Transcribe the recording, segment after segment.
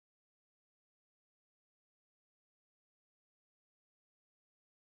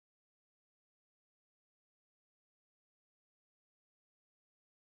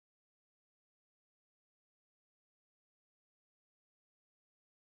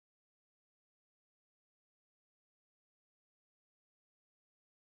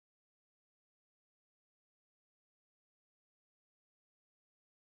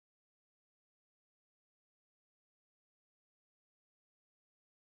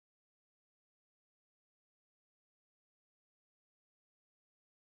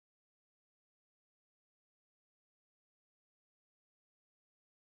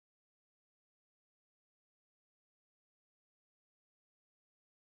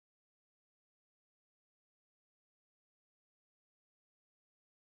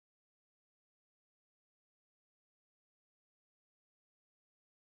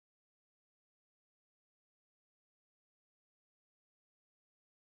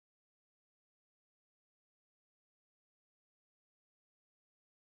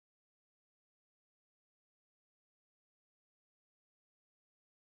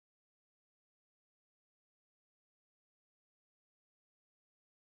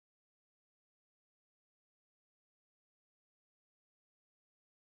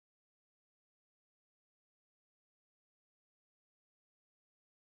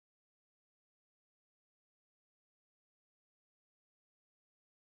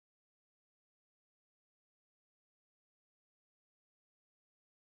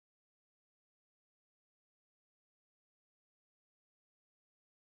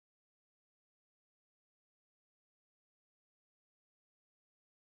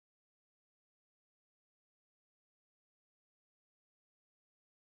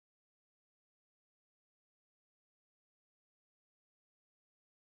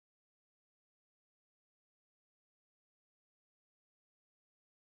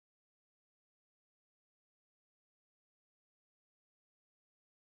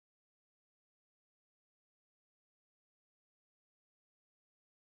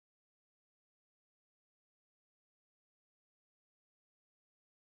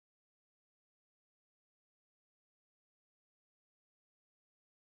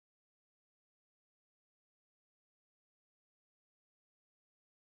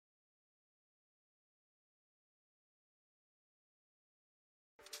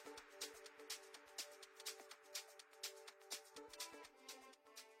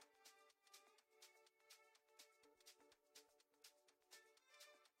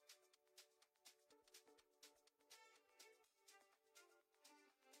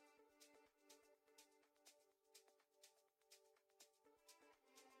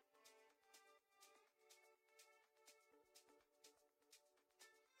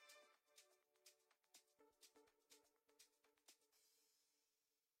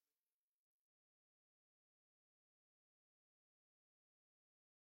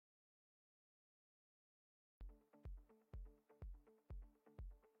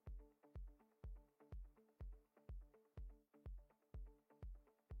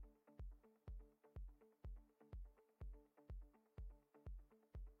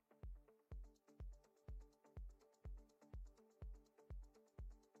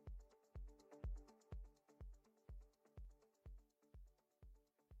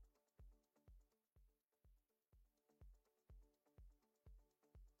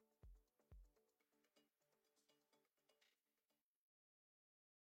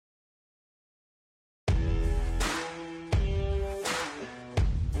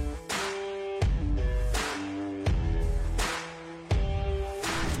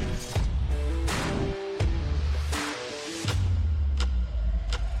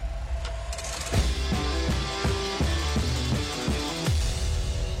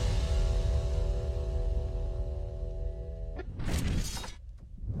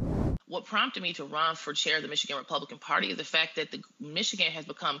what prompted me to run for chair of the Michigan Republican Party is the fact that Michigan has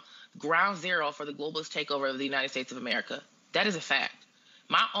become ground zero for the globalist takeover of the United States of America. That is a fact.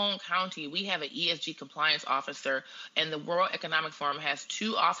 My own county, we have an ESG compliance officer, and the World Economic Forum has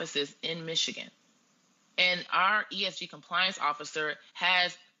 2 offices in Michigan. And our ESG compliance officer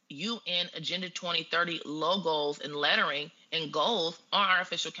has UN Agenda 2030 logos and lettering and goals on our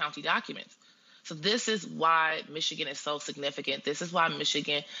official county documents. So this is why Michigan is so significant. This is why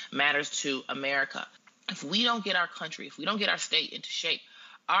Michigan matters to America. If we don't get our country, if we don't get our state into shape,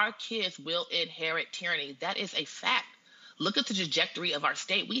 our kids will inherit tyranny. That is a fact. Look at the trajectory of our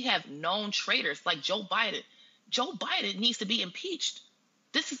state. We have known traitors like Joe Biden. Joe Biden needs to be impeached.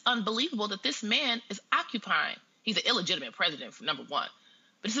 This is unbelievable that this man is occupying. He's an illegitimate president, for number one.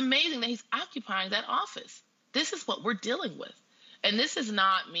 But it's amazing that he's occupying that office. This is what we're dealing with. And this is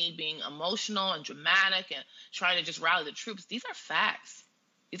not me being emotional and dramatic and trying to just rally the troops. These are facts.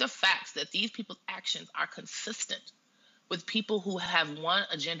 These are facts that these people's actions are consistent with people who have one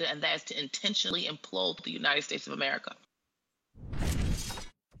agenda, and that is to intentionally implode the United States of America.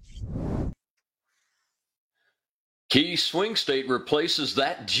 Key swing state replaces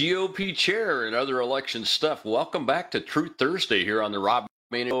that GOP chair and other election stuff. Welcome back to Truth Thursday here on the Rob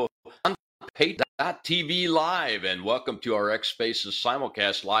Maness Show on Pay.TV Live, and welcome to our X Spaces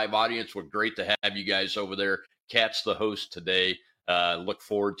simulcast live audience. We're great to have you guys over there. Kat's the host today. Look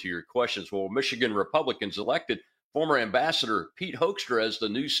forward to your questions. Well, Michigan Republicans elected former Ambassador Pete Hoekstra as the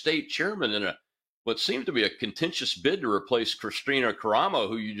new state chairman in what seemed to be a contentious bid to replace Christina Karamo,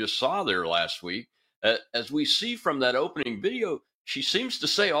 who you just saw there last week. As we see from that opening video, she seems to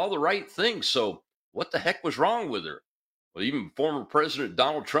say all the right things. So what the heck was wrong with her? Well, even former President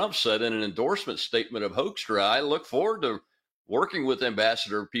Donald Trump said in an endorsement statement of Hoekstra, I look forward to working with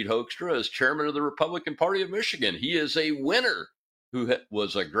Ambassador Pete Hoekstra as chairman of the Republican Party of Michigan. He is a winner who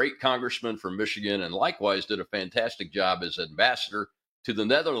was a great congressman from Michigan and likewise did a fantastic job as ambassador to the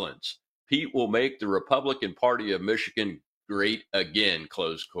Netherlands. Pete will make the Republican Party of Michigan great again,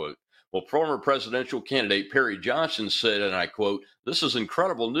 close quote. Well, former presidential candidate Perry Johnson said, and I quote, this is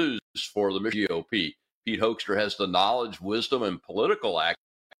incredible news for the Michigan GOP. Pete Hoekstra has the knowledge, wisdom, and political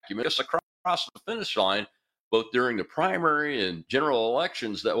acumen across the finish line, both during the primary and general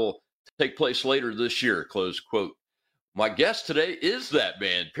elections that will take place later this year, close quote. My guest today is that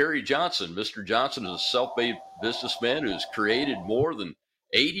man, Perry Johnson. Mr. Johnson is a self-made businessman who has created more than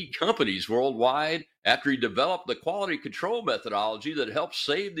 80 companies worldwide after he developed the quality control methodology that helped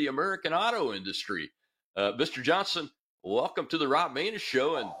save the American auto industry. Mr. Johnson, welcome to the Rob Maness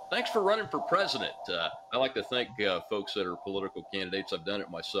Show, and thanks for running for president. I like to thank folks that are political candidates. I've done it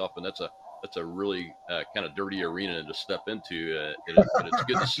myself, and that's a really kind of dirty arena to step into. And it's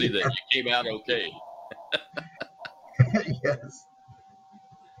good to see that you came out okay. Yes.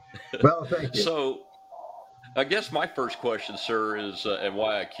 Well, thank you. So, I guess my first question, sir, is, and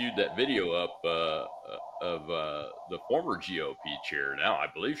why I queued that video up of the former GOP chair, now I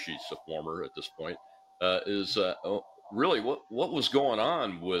believe she's a former at this point, is really what was going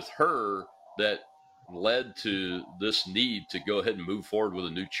on with her that led to this need to go ahead and move forward with a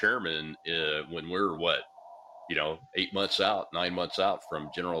new chairman when we're, 8 months out, 9 months out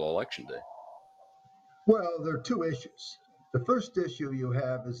from general election day? Well, there are 2 issues. The first issue you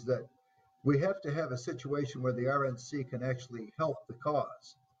have is that we have to have a situation where the RNC can actually help the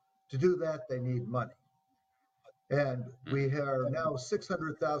cause. To do that, they need money. And we are now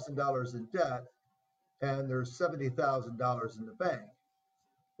 $600,000 in debt, and there's $70,000 in the bank.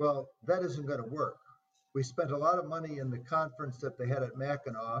 Well, that isn't going to work. We spent a lot of money in the conference that they had at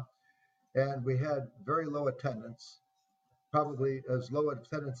Mackinac, and we had very low attendance, probably as low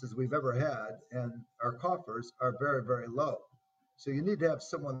attendance as we've ever had, and our coffers are very, very low. So you need to have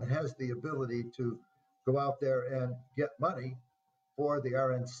someone that has the ability to go out there and get money for the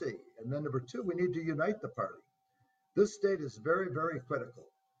RNC. And then number 2, we need to unite the party. This state is very, very critical.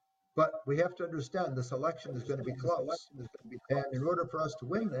 But we have to understand this election is going to be close. And in order for us to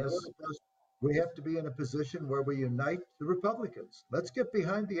win this, we have to be in a position where we unite the Republicans. Let's get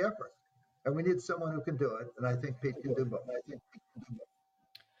behind the effort. And we need someone who can do it. And I think Pete can do both.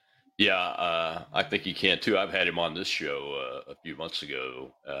 Yeah, I think he can too. I've had him on this show a few months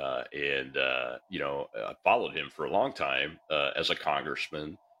ago, and I followed him for a long time as a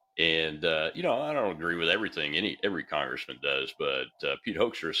congressman. And I don't agree with everything every congressman does, but Pete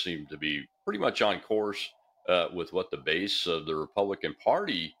Hoekstra seemed to be pretty much on course with what the base of the Republican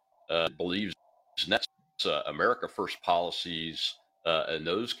Party believes, and that's America First policies and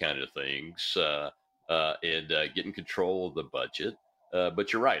those kind of things, and getting control of the budget.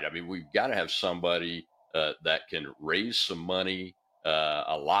 But you're right. I mean, we've got to have somebody that can raise some money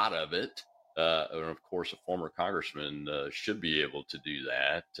a lot of it. And of course, a former congressman should be able to do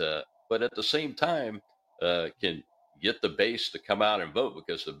that. But at the same time, can get the base to come out and vote,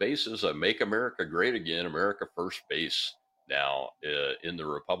 because the base is a Make America Great Again, America First base now in the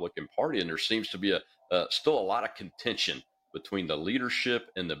Republican Party. And there seems to be still a lot of contention between the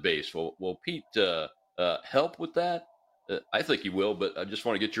leadership and the base. Will Pete help with that? I think he will, but I just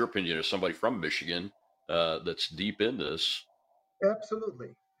want to get your opinion as somebody from Michigan that's deep in this. Absolutely.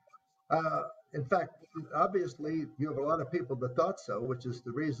 In fact, obviously, you have a lot of people that thought so, which is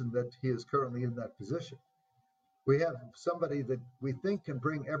the reason that he is currently in that position. We have somebody that we think can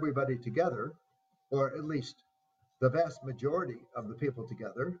bring everybody together, or at least the vast majority of the people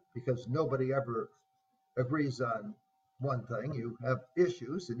together, because nobody ever agrees on one thing. You have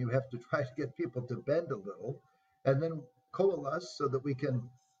issues and you have to try to get people to bend a little and then coalesce so that we can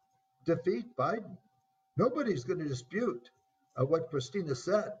defeat Biden. Nobody's going to dispute what Christina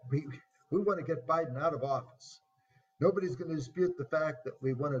said. We want to get Biden out of office. Nobody's going to dispute the fact that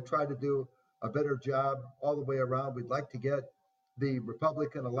we want to try to do a better job all the way around. We'd like to get the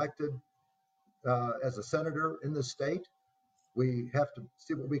Republican elected as a senator in the state. We have to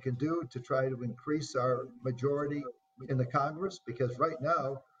see what we can do to try to increase our majority in the Congress, because right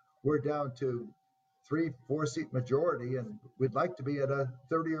now we're down to 3-4 seat majority, and we'd like to be at a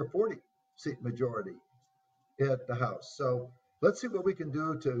 30 or 40 seat majority at the House. So let's see what we can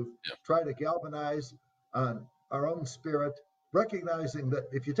do to try to galvanize on our own spirit, recognizing that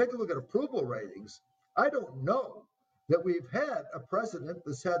if you take a look at approval ratings, I don't know that we've had a president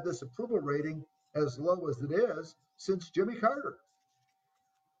that's had this approval rating as low as it is since Jimmy Carter.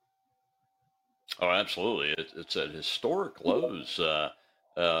 Oh, absolutely. It's at historic lows.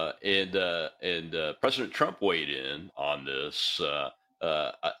 And President Trump weighed in on this.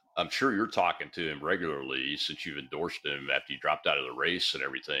 I'm sure you're talking to him regularly since you've endorsed him after he dropped out of the race and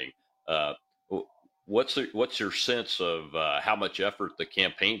everything. Uh, what's your sense of how much effort the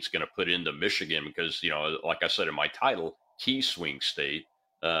campaign's going to put into Michigan? Because, like I said in my title, key swing state.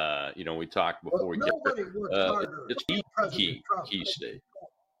 We talked before we get there. Nobody worked harder It's than President Trump. key state.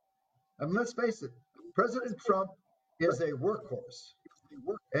 I mean, let's face it, President Trump is a workhorse,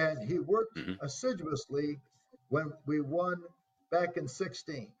 and he worked assiduously when we won back in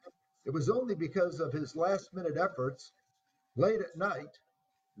 2016. It was only because of his last-minute efforts late at night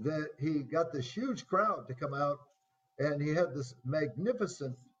that he got this huge crowd to come out, and he had this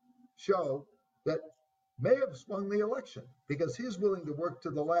magnificent show that may have swung the election, because he's willing to work to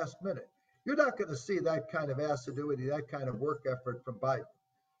the last minute. You're not going to see that kind of assiduity, that kind of work effort from Biden.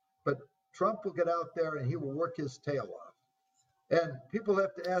 But Trump will get out there and he will work his tail off. And people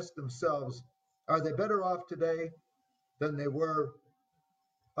have to ask themselves, are they better off today than they were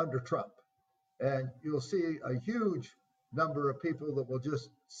under Trump? And you'll see a huge number of people that will just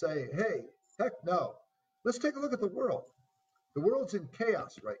say, hey, heck no. Let's take a look at the world. The world's in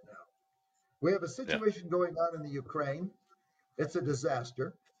chaos right now. We have a situation going on in the Ukraine. It's a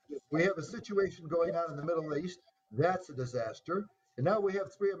disaster. We have a situation going on in the Middle East. That's a disaster. And now we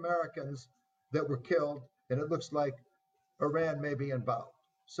have 3 Americans that were killed, and it looks like Iran may be involved.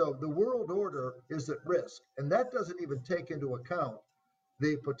 So the world order is at risk. And that doesn't even take into account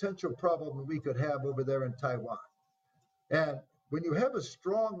the potential problem we could have over there in Taiwan. And when you have a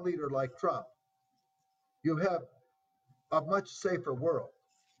strong leader like Trump, you have a much safer world.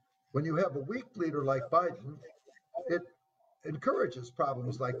 When you have a weak leader like Biden, it encourages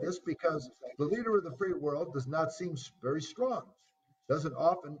problems like this, because the leader of the free world does not seem very strong, doesn't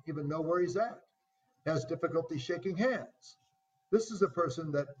often even know where he's at, has difficulty shaking hands. This is a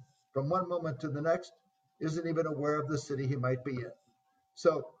person that from one moment to the next isn't even aware of the city he might be in.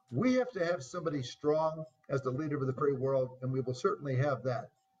 So we have to have somebody strong as the leader of the free world, and we will certainly have that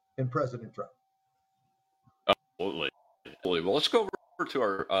in President Trump. Absolutely. Well, let's go over to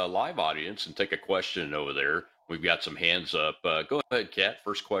our live audience and take a question over there. We've got some hands up. Go ahead, Kat.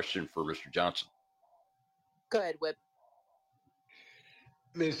 First question for Mr. Johnson. Go ahead, Whip.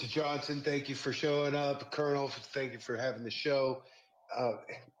 Mr. Johnson, thank you for showing up. Colonel, thank you for having the show.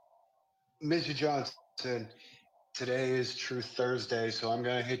 Mr. Johnson, today is Truth Thursday, so I'm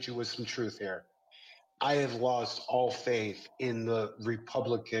going to hit you with some truth here. I have lost all faith in the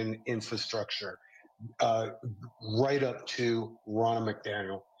Republican infrastructure, right up to Ronna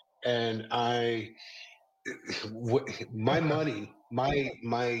McDaniel. And my money,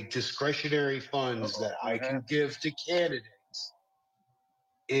 my discretionary funds that I can give to candidates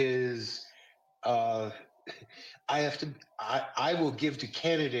is I will give to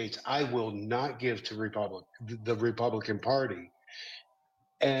candidates. I will not give to the Republican Party.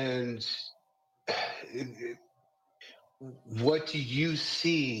 And what do you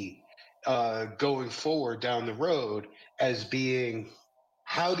see going forward down the road as being,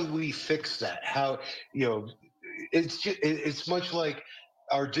 how do we fix that? How, you know, it's much like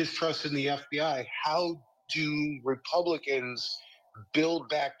our distrust in the FBI. How do Republicans build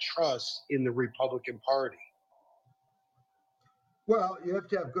back trust in the Republican Party? Well, you have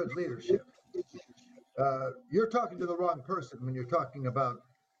to have good leadership. You're talking to the wrong person when you're talking about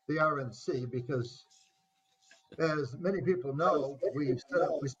the RNC, because as many people know, we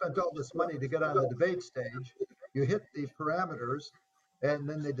spent all this money to get on the debate stage. You hit the parameters, and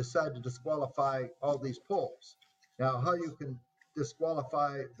then they decide to disqualify all these polls. Now, how you can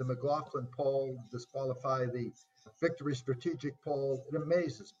disqualify the McLaughlin poll, disqualify the Victory Strategic poll, it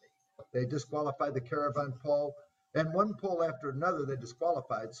amazes me. They disqualified the Caravan poll, and one poll after another they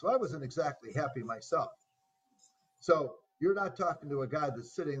disqualified. So I wasn't exactly happy myself. So you're not talking to a guy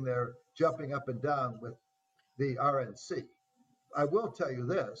that's sitting there jumping up and down with the RNC. I will tell you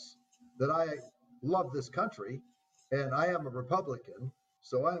this, that I love this country and I am a Republican.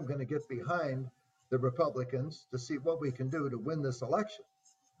 So I'm going to get behind the Republicans to see what we can do to win this election.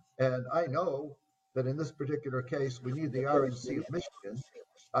 And I know that in this particular case, we need the RNC of Michigan.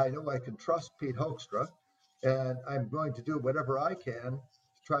 I know I can trust Pete Hoekstra, and I'm going to do whatever I can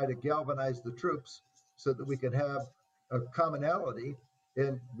to try to galvanize the troops so that we can have a commonality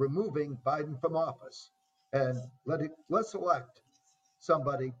in removing Biden from office. And let's elect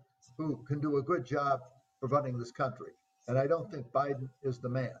somebody who can do a good job for running this country. And I don't think Biden is the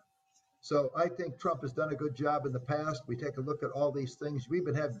man. So I think Trump has done a good job in the past. We take a look at all these things. We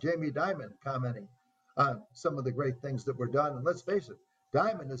even have Jamie Dimon commenting on some of the great things that were done. And let's face it,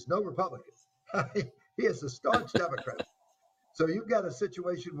 Dimon is no Republican. He is a staunch Democrat. So you've got a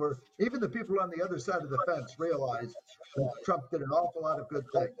situation where even the people on the other side of the fence realize that Trump did an awful lot of good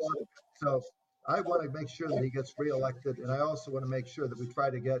things. So I want to make sure that he gets reelected. And I also want to make sure that we try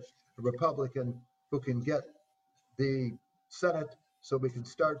to get a Republican who can get the Senate so we can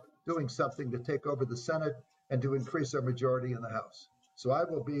start doing something to take over the Senate and to increase our majority in the House. So I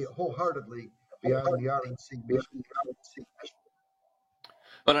will be wholeheartedly behind the RNC mission.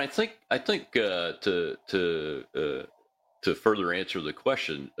 But I think to further answer the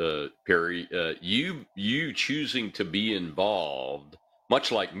question, Perry, you choosing to be involved,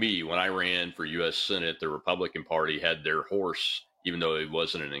 much like me when I ran for U.S. Senate, the Republican Party had their horse, even though it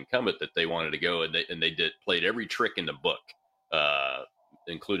wasn't an incumbent, that they wanted to go, and they played every trick in the book,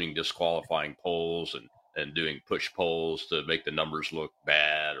 including disqualifying polls and doing push polls to make the numbers look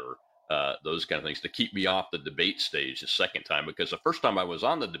bad, or those kind of things, to keep me off the debate stage the second time, because the first time I was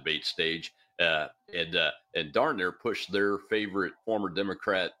on the debate stage, and darn near pushed their favorite former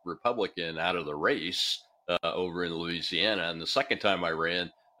Democrat Republican out of the race over in Louisiana. And the second time I ran,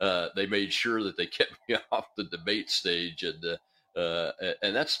 they made sure that they kept me off the debate stage, and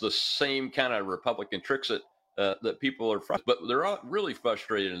that's the same kind of Republican tricks that people are frustrated. But they're all really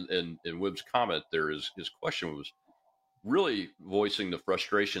frustrated. In Wibb's comment there, his question was really voicing the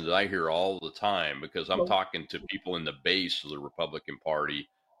frustration that I hear all the time, because I'm talking to people in the base of the Republican Party,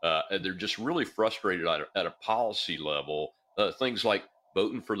 and they're just really frustrated at a policy level. Things like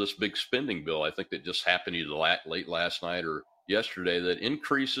voting for this big spending bill, I think that just happened either late last night or yesterday, that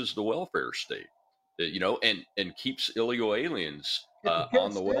increases the welfare state, and keeps illegal aliens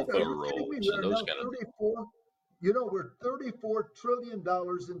on the welfare rolls and those kind of things. We're $34 trillion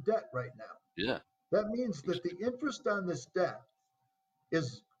in debt right now. Yeah. That means that the interest on this debt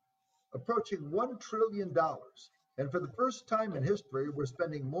is approaching $1 trillion. And for the first time in history, we're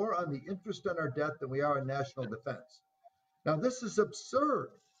spending more on the interest on our debt than we are on national defense. Now, this is absurd,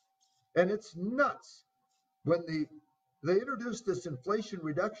 and it's nuts. When they introduced this Inflation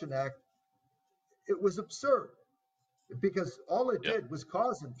Reduction Act, it was absurd, because all it did was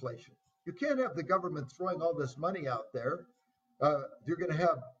cause inflation. You can't have the government throwing all this money out there. You're going to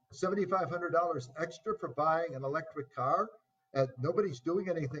have $7,500 extra for buying an electric car, and nobody's doing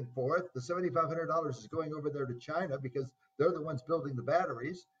anything for it. The $7,500 is going over there to China because they're the ones building the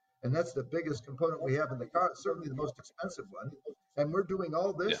batteries, and that's the biggest component we have in the car. It's certainly the most expensive one, and we're doing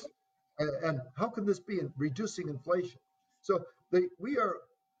all this. And how can this be in reducing inflation? So we are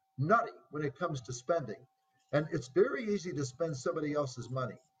nutty when it comes to spending, and it's very easy to spend somebody else's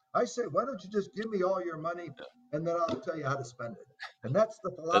money. I say, why don't you just give me all your money, and then I'll tell you how to spend it. And that's the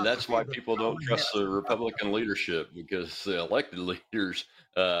philosophy. And that's why people don't trust the Republican leadership, because the elected leaders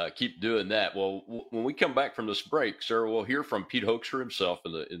keep doing that. Well, when we come back from this break, sir, we'll hear from Pete Hoekstra himself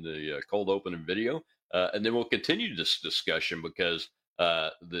in the cold opening video, and then we'll continue this discussion, because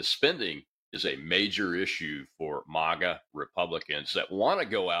the spending is a major issue for MAGA Republicans that want to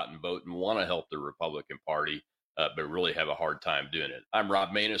go out and vote and want to help the Republican Party. but really have a hard time doing it. I'm Rob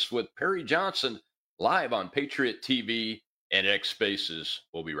Maness with Perry Johnson, live on Patriot TV and X Spaces.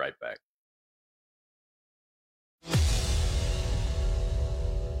 We'll be right back.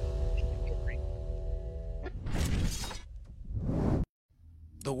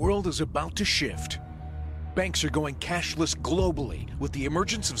 The world is about to shift. Banks are going cashless globally with the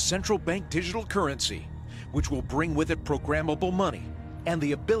emergence of central bank digital currency, which will bring with it programmable money and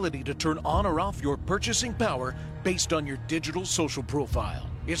the ability to turn on or off your purchasing power based on your digital social profile.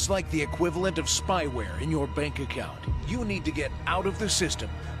 It's like the equivalent of spyware in your bank account. You need to get out of the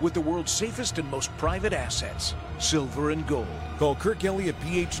system with the world's safest and most private assets, silver and gold. Call Kirk Elliott,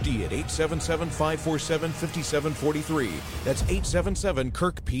 PhD at 877-547-5743. That's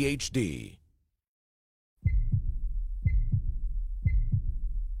 877-KIRK-PhD.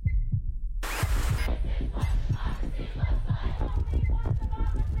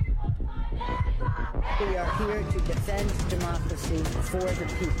 We are here to defend democracy for the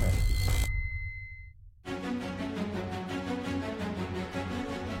people.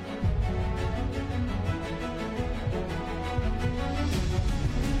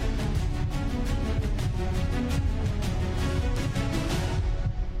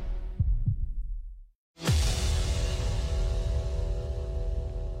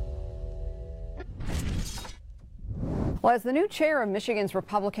 Well, as the new chair of Michigan's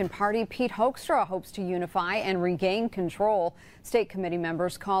Republican Party, Pete Hoekstra hopes to unify and regain control. State committee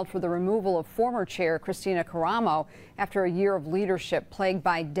members called for the removal of former chair Christina Karamo after a year of leadership plagued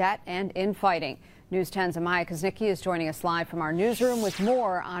by debt and infighting. News 10's Amaya Kuznicki is joining us live from our newsroom with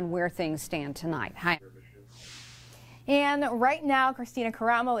more on where things stand tonight. Hi. And right now, Christina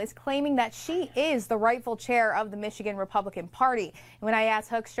Karamo is claiming that she is the rightful chair of the Michigan Republican Party. And when I asked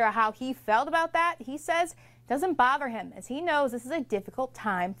Hoekstra how he felt about that, he says doesn't bother him, as he knows this is a difficult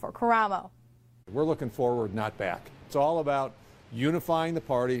time for Karamo. We're looking forward, not back. It's all about unifying the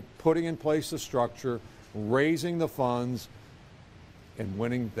party, putting in place the structure, raising the funds, and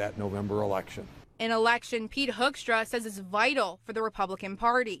winning that November election. An election Pete Hoekstra says is vital for the Republican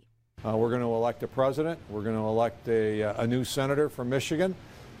Party. We're going to elect a president. We're going to elect a new senator from Michigan.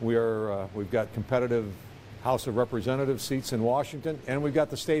 We've got competitive House of Representatives seats in Washington, and we've got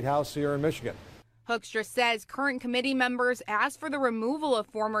the State House here in Michigan. Hoekstra says current committee members asked for the removal of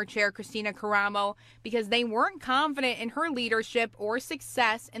former chair Christina Karamo because they weren't confident in her leadership or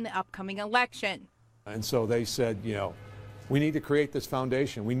success in the upcoming election. And so they said, we need to create this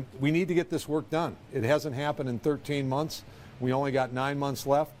foundation. We need to get this work done. It hasn't happened in 13 months. We only got 9 months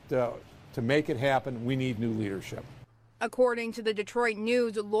left. To make it happen, we need new leadership. According to the Detroit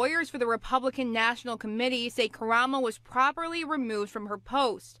News, lawyers for the Republican National Committee say Karamo was properly removed from her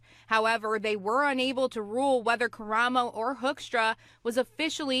post. However, they were unable to rule whether Karamo or Hoekstra was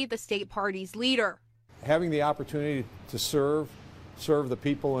officially the state party's leader. Having the opportunity to serve the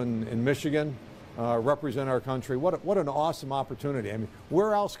people in Michigan, represent our country, what an awesome opportunity. I mean,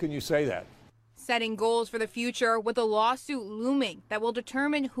 where else can you say that? Setting goals for the future with a lawsuit looming that will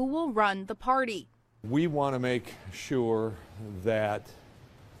determine who will run the party. We want to make sure that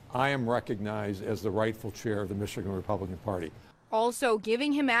I am recognized as the rightful chair of the Michigan Republican Party. Also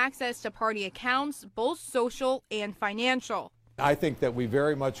giving him access to party accounts, both social and financial. I think that we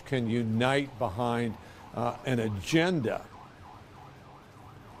very much can unite behind an agenda.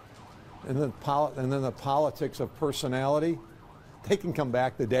 And then the politics of personality, they can come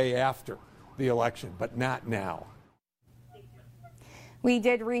back the day after the election, but not now. We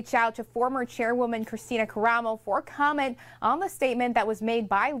did reach out to former chairwoman Christina Karamo for comment on the statement that was made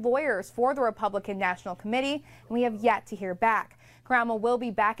by lawyers for the Republican National Committee, and we have yet to hear back. Karamo will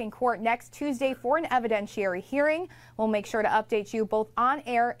be back in court next Tuesday for an evidentiary hearing. We'll make sure to update you both on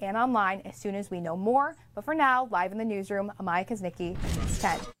air and online as soon as we know more. But for now, live in the newsroom, Amaya Kuznicki, News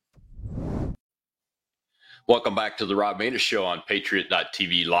 10. Welcome back to the Rob Maness Show on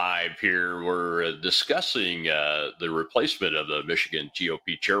Patriot.tv Live. Here we're discussing the replacement of the Michigan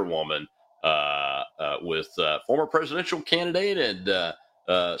GOP chairwoman with former presidential candidate and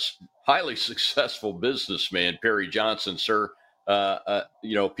highly successful businessman Perry Johnson. Sir,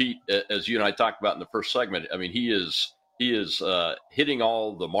 Pete, as you and I talked about in the first segment, I mean, he is hitting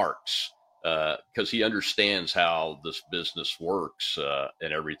all the marks because he understands how this business works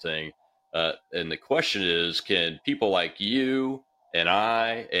and everything. And the question is, can people like you and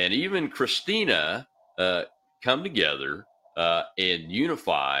I and even Christina come together and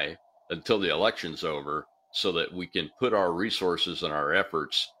unify until the election's over so that we can put our resources and our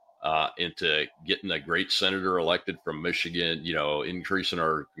efforts into getting a great senator elected from Michigan, increasing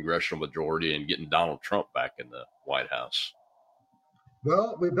our congressional majority and getting Donald Trump back in the White House?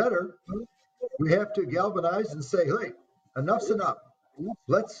 Well, we better. We have to galvanize and say, hey, enough's enough.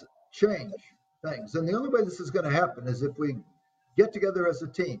 Let's change things. And the only way this is going to happen is if we get together as a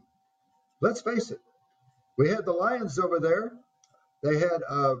team. Let's face it. We had the Lions over there. They had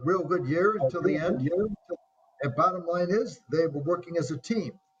a real good year until the end. And bottom line is they were working as a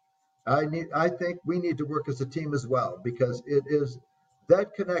team. I think we need to work as a team as well, because it is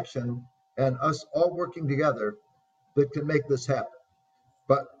that connection and us all working together that can make this happen.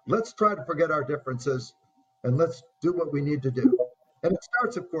 But let's try to forget our differences and let's do what we need to do. And it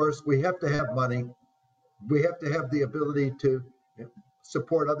starts, of course, we have to have money. We have to have the ability to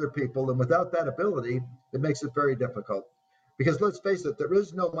support other people. And without that ability, it makes it very difficult. Because let's face it, there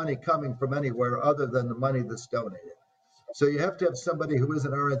is no money coming from anywhere other than the money that's donated. So you have to have somebody who is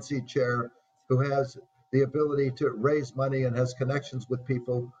an RNC chair, who has the ability to raise money and has connections with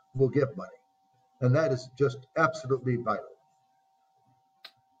people who will give money. And that is just absolutely vital.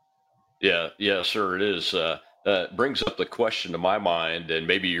 Yeah, sir, it is. Brings up the question to my mind, and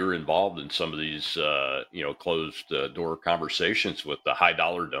maybe you're involved in some of these, closed door conversations with the high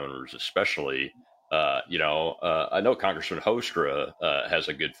dollar donors, especially. I know Congressman Hostra has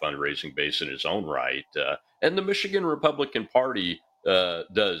a good fundraising base in his own right, and the Michigan Republican Party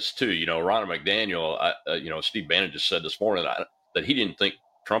does too. Ronna McDaniel, Steve Bannon just said this morning that he didn't think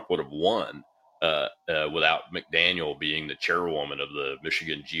Trump would have won without McDaniel being the chairwoman of the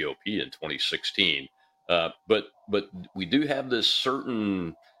Michigan GOP in 2016. But we do have this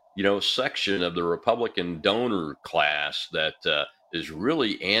certain, section of the Republican donor class that is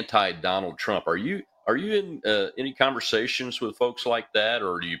really anti-Donald Trump. Are you in any conversations with folks like that,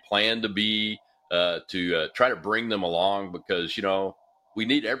 or do you plan to be to try to bring them along? Because we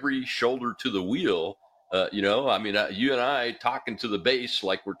need every shoulder to the wheel. You and I talking to the base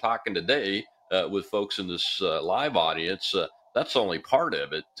like we're talking today with folks in this live audience. That's only part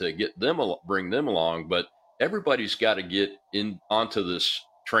of it to get them, bring them along. But everybody's got to get in onto this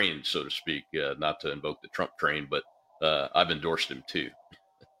train, so to speak. Not to invoke the Trump train, but I've endorsed him too.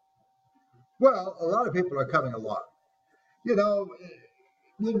 Well, a lot of people are coming along.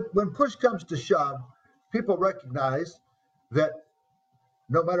 When push comes to shove, people recognize that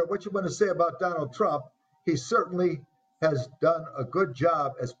no matter what you want to say about Donald Trump, he certainly has done a good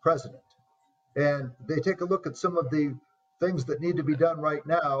job as president. And they take a look at some of the things that need to be done right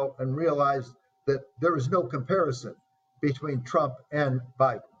now and realize that there is no comparison between Trump and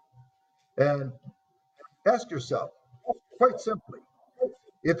Biden. And ask yourself, quite simply,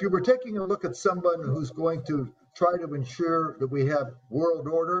 if you were taking a look at someone who's going to try to ensure that we have world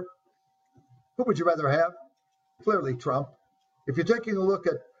order, who would you rather have? Clearly Trump. If you're taking a look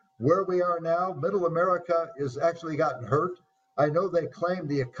at where we are now, middle America is actually gotten hurt. I know they claim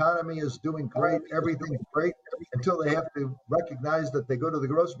the economy is doing great, everything's great, until they have to recognize that they go to the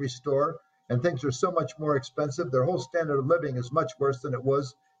grocery store and things are so much more expensive. Their whole standard of living is much worse than it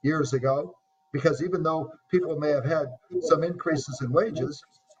was years ago, because even though people may have had some increases in wages,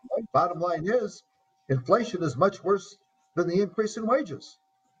 bottom line is inflation is much worse than the increase in wages.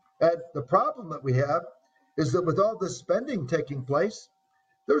 And the problem that we have is that with all this spending taking place,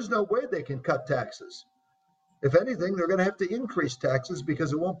 there's no way they can cut taxes. If anything, they're going to have to increase taxes,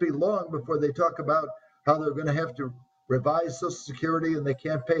 because it won't be long before they talk about how they're going to have to revise Social Security and they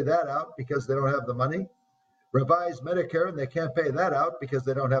can't pay that out because they don't have the money. Revise Medicare and they can't pay that out because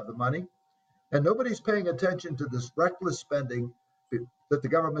they don't have the money. And nobody's paying attention to this reckless spending that the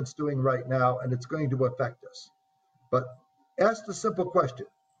government's doing right now, and it's going to affect us. But ask the simple question,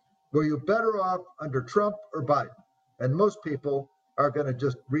 were you better off under Trump or Biden? And most people are going to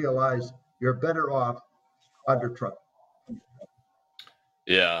just realize you're better off under Trump.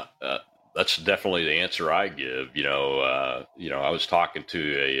 Yeah, that's definitely the answer I give. I was talking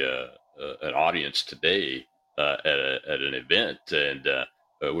to an audience today at an event, and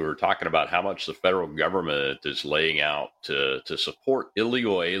we were talking about how much the federal government is laying out to support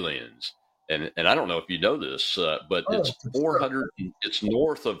illegal aliens. And I don't know if you know this, but it's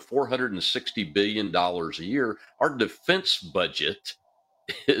north of $460 billion a year. Our defense budget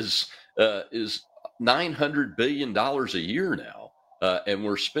is $900 billion a year now. And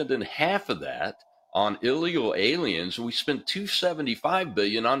we're spending half of that on illegal aliens. We spend $275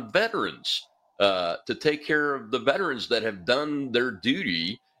 billion on veterans to take care of the veterans that have done their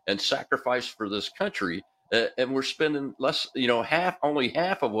duty and sacrificed for this country. And we're spending less, only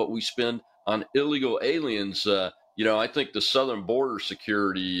half of what we spend on illegal aliens. I think the southern border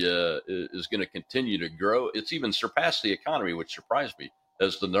security is going to continue to grow. It's even surpassed the economy, which surprised me,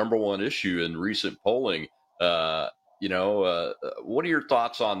 as the number one issue in recent polling. What are your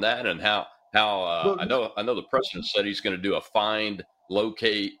thoughts on that, and how I know the president said he's going to do a find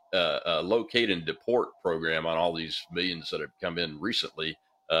locate and deport program on all these millions that have come in recently.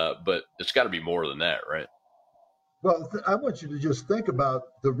 But it's got to be more than that, right? Well, I want you to just think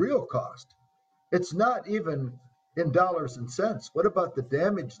about the real cost. It's not even in dollars and cents. What about the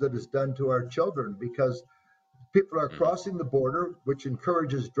damage that is done to our children? Because people are crossing the border, which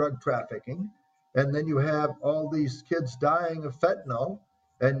encourages drug trafficking. And then you have all these kids dying of fentanyl,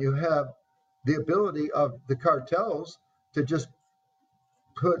 and you have the ability of the cartels to just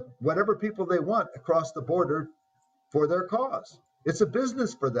put whatever people they want across the border for their cause. It's a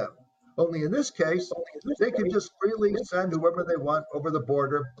business for them. Only in this case, they can just freely send whoever they want over the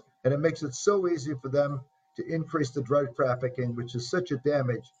border, and it makes it so easy for them to increase the drug trafficking, which is such a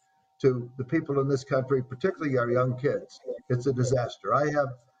damage to the people in this country, particularly our young kids. It's a disaster. I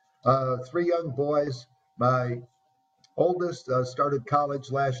have 3 young boys. My oldest started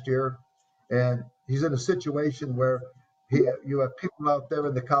college last year, and he's in a situation where you have people out there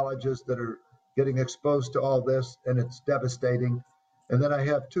in the colleges that are getting exposed to all this, and it's devastating. And then I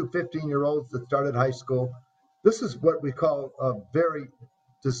have 2 15-year-olds that started high school. This is what we call a very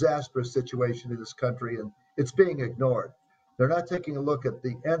disastrous situation in this country, and it's being ignored. They're not taking a look at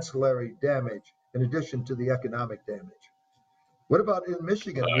the ancillary damage in addition to the economic damage. What about in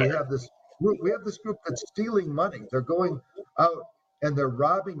Michigan? We have this group that's stealing money. They're going out and they're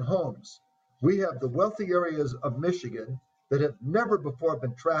robbing homes. We have the wealthy areas of Michigan that have never before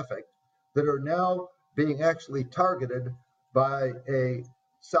been trafficked that are now being actually targeted by a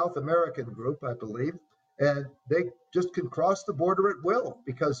South American group, I believe, and they just can cross the border at will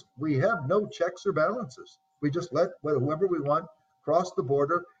because we have no checks or balances. We just let whoever we want cross the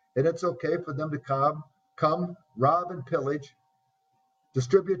border, and it's okay for them to come, rob and pillage,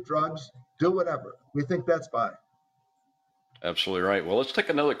 distribute drugs, do whatever. We think that's fine. Absolutely right. Well, let's take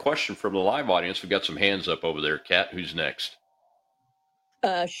another question from the live audience. We've got some hands up over there. Kat, who's next?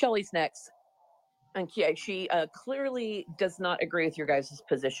 Shelly's next. And yeah, she clearly does not agree with your guys'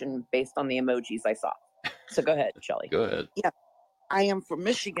 position based on the emojis I saw. So go ahead, Shelly. Go ahead. Yeah, I am from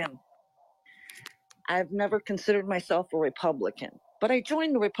Michigan. I've never considered myself a Republican, but I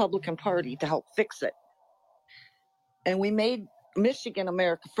joined the Republican Party to help fix it. And we made Michigan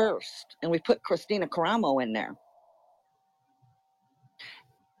America first, and we put Christina Caramo in there.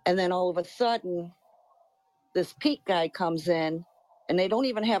 And then all of a sudden, this Pete guy comes in, and they don't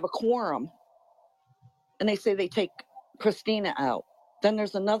even have a quorum. And they say they take Christina out. Then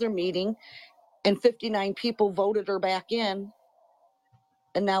there's another meeting, and 59 people voted her back in.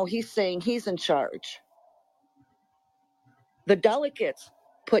 And now he's saying he's in charge. The delegates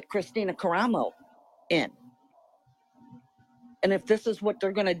put Christina Caramo in. And if this is what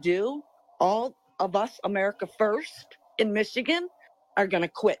they're going to do, all of us, America First in Michigan, are going to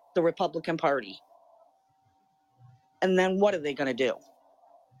quit the Republican Party. And then what are they going to do?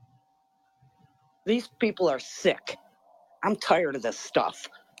 These people are sick. I'm tired of this stuff.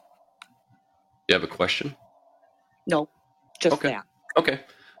 You have a question? No, just that. Okay.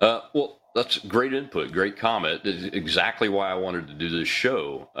 Well, that's great input, great comment. It's exactly why I wanted to do this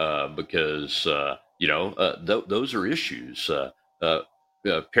show, because, those are issues.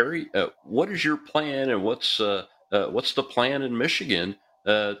 Perry, what is your plan, and what's the plan in Michigan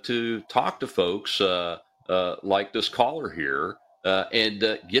to talk to folks like this caller here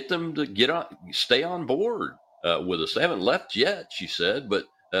and get them to stay on board with us? They haven't left yet, she said, but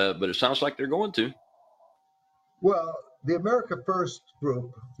it sounds like they're going to. Well, the America First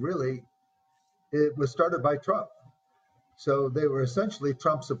group, really, it was started by Trump. So they were essentially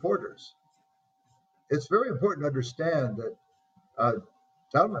Trump supporters. It's very important to understand that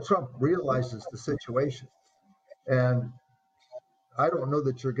Donald Trump realizes the situation. And I don't know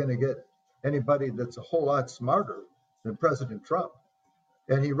that you're going to get anybody that's a whole lot smarter than President Trump.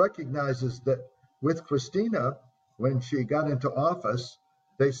 And he recognizes that with Christina, when she got into office,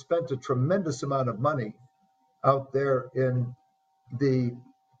 they spent a tremendous amount of money out there in the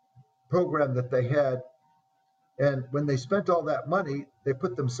program that they had. And when they spent all that money, they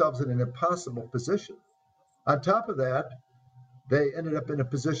put themselves in an impossible position. On top of that, they ended up in a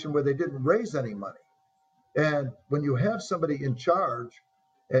position where they didn't raise any money. And when you have somebody in charge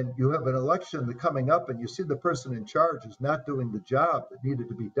and you have an election coming up and you see the person in charge is not doing the job that needed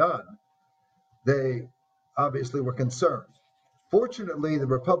to be done, they obviously were concerned. Fortunately, the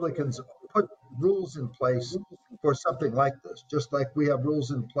Republicans put rules in place for something like this, just like we have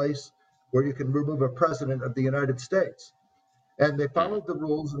rules in place where you can remove a president of the United States. And they followed the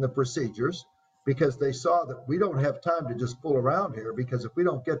rules and the procedures because they saw that we don't have time to just fool around here, because if we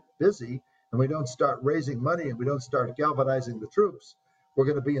don't get busy and we don't start raising money and we don't start galvanizing the troops, we're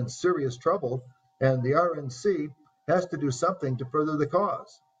going to be in serious trouble. And the RNC has to do something to further the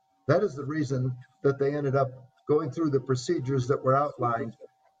cause. That is the reason that they ended up going through the procedures that were outlined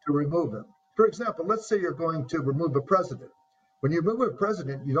to remove him. For example, let's say you're going to remove a president. When you remove a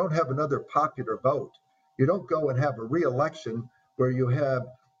president, you don't have another popular vote. You don't go and have a re-election where you have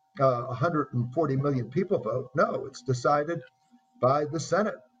 140 million people vote. No, it's decided by the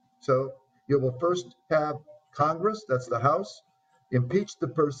Senate. So you will first have Congress, that's the House, impeach the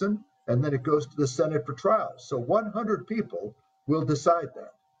person, and then it goes to the Senate for trial. So 100 people will decide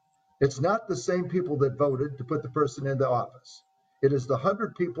that. It's not the same people that voted to put the person into office. It is the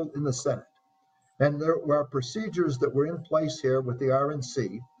 100 people in the Senate. And there are procedures that were in place here with the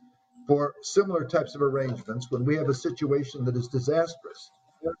RNC for similar types of arrangements when we have a situation that is disastrous.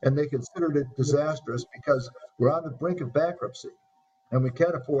 And they considered it disastrous because we're on the brink of bankruptcy. And we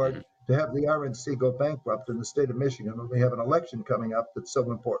can't afford to have the RNC go bankrupt in the state of Michigan when we have an election coming up that's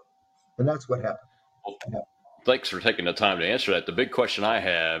so important. And that's what happened. Thanks for taking the time to answer that. The big question I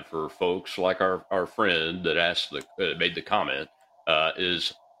have for folks like our friend that asked made the comment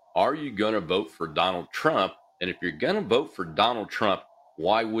is, are you going to vote for Donald Trump? And if you're going to vote for Donald Trump,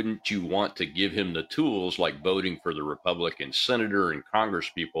 why wouldn't you want to give him the tools like voting for the Republican senator and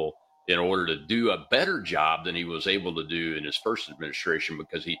congresspeople in order to do a better job than he was able to do in his first administration,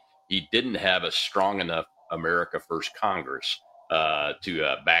 because he didn't have a strong enough America First Congress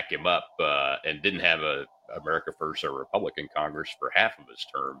to back him up and didn't have a America First or Republican Congress for half of his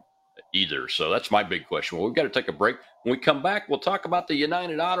term either. So that's my big question. Well, we've got to take a break. When we come back, we'll talk about the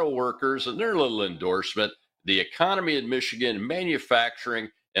United Auto Workers and their little endorsement, the economy in Michigan, manufacturing,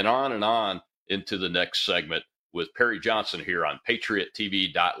 and on into the next segment with Perry Johnson here on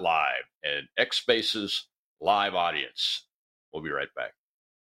PatriotTV.live and X-Space's live audience. We'll be right back.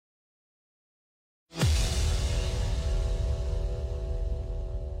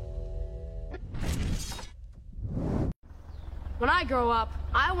 When I grow up,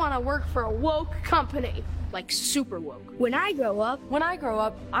 I want to work for a woke company, like super woke. When I grow up,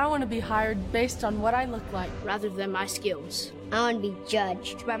 I want to be hired based on what I look like rather than my skills. I want to be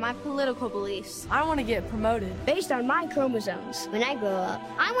judged by my political beliefs. I want to get promoted based on my chromosomes. When I grow up,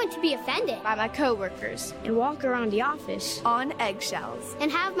 I want to be offended by my coworkers and walk around the office on eggshells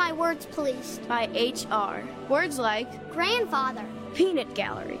and have my words policed by HR. Words like grandfather, peanut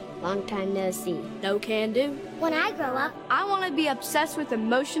gallery, long time no see, no can do. When I grow up, I want to be obsessed with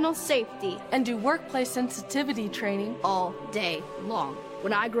emotional safety and do workplace sensitivity training all day long.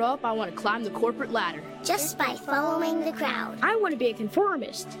 When I grow up, I want to climb the corporate ladder just by following the crowd. I want to be a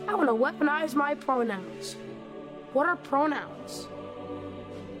conformist. I want to weaponize my pronouns. What are pronouns?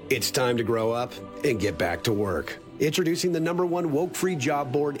 It's time to grow up and get back to work. Introducing the #1 woke-free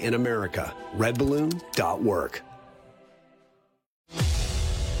job board in America, redballoon.work.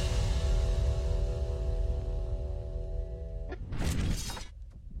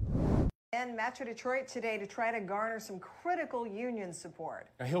 In Metro Detroit today to try to garner some critical union support.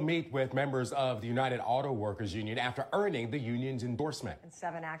 He'll meet with members of the United Auto Workers Union after earning the union's endorsement. And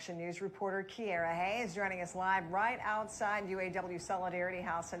 7 Action News reporter Kiera Hay is joining us live right outside UAW Solidarity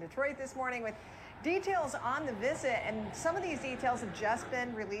House in Detroit this morning with details on the visit. And some of these details have just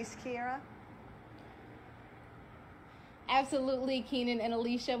been released, Kiera. Absolutely, Keenan and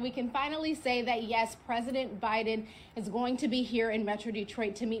Alicia. We can finally say that, yes, President Biden is going to be here in Metro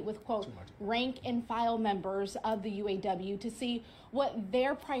Detroit to meet with, quote, rank and file members of the UAW to see what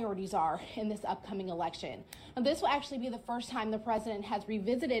their priorities are in this upcoming election. Now, this will actually be the first time the president has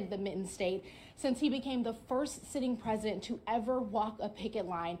revisited the Mitten State since he became the first sitting president to ever walk a picket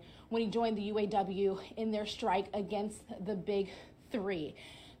line when he joined the UAW in their strike against the Big Three.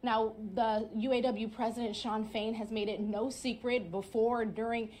 Now, the UAW president, Shawn Fain, has made it no secret before,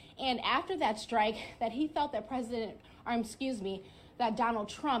 during, and after that strike that he felt that that Donald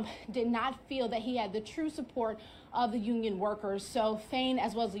Trump did not feel that he had the true support of the union workers. So Fain,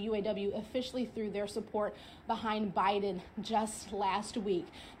 as well as the UAW, officially threw their support behind Biden just last week.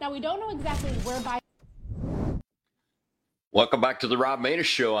 Now, we don't know exactly where Biden... Welcome back to the Rob Maness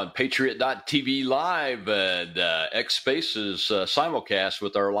Show on Patriot.tv Live and X-Space's simulcast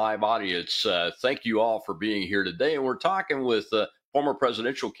with our live audience. Thank you all for being here today. And we're talking with former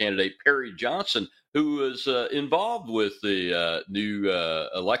presidential candidate Perry Johnson, who is involved with the new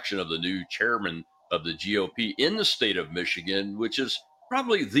election of the new chairman of the GOP in the state of Michigan, which is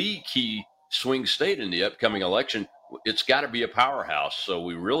probably the key swing state in the upcoming election. It's got to be a powerhouse, so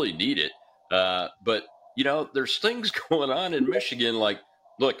we really need it. But you know, there's things going on in Michigan like,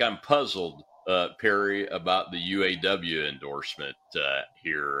 look, I'm puzzled, Perry, about the UAW endorsement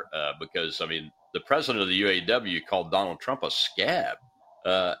here because, I mean, the president of the UAW called Donald Trump a scab.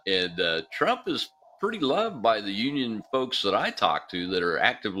 And Trump is pretty loved by the union folks that I talk to that are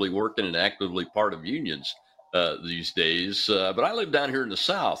actively working and actively part of unions these days. But I live down here in the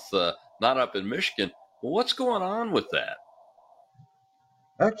South, not up in Michigan. Well, what's going on with that?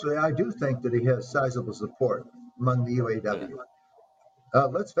 Actually, I do think that he has sizable support among the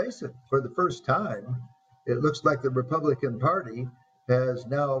UAW. Let's face it, for the first time, it looks like the Republican Party has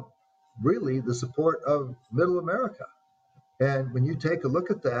now really the support of middle America. And when you take a look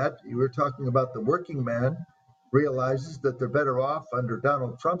at that, you were talking about the working man realizes that they're better off under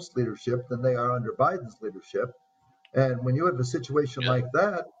Donald Trump's leadership than they are under Biden's leadership. And when you have a situation like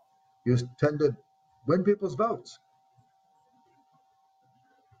that, you tend to win people's votes.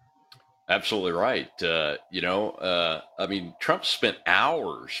 Absolutely right. I mean, Trump spent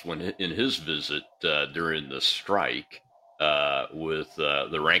hours in his visit during the strike with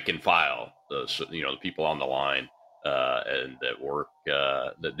the rank and file, the people on the line and that work,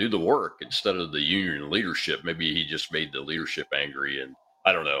 that do the work instead of the union leadership. Maybe he just made the leadership angry, and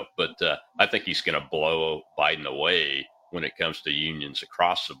I don't know. But I think he's going to blow Biden away when it comes to unions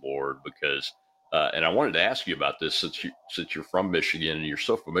across the board because. And I wanted to ask you about this since you're from Michigan and you're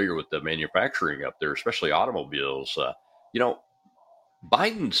so familiar with the manufacturing up there, especially automobiles.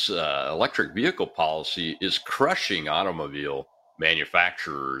 Biden's electric vehicle policy is crushing automobile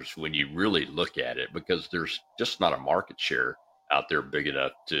manufacturers when you really look at it, because there's just not a market share out there big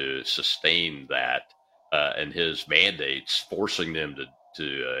enough to sustain that. And his mandates forcing them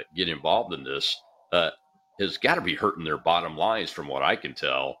to get involved in this has got to be hurting their bottom lines, from what I can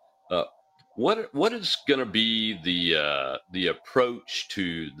tell. What is going to be the approach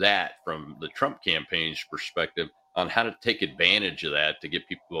to that from the Trump campaign's perspective on how to take advantage of that to get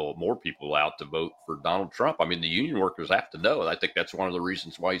more people out to vote for Donald Trump? I mean, the union workers have to know. I think that's one of the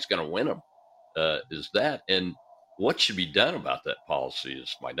reasons why he's going to win them. Is that, and what should be done about that policy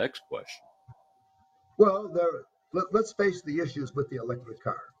is my next question. Well, let's face the issues with the electric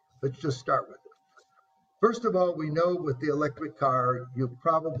car. Let's just start with it. First of all, we know with the electric car, you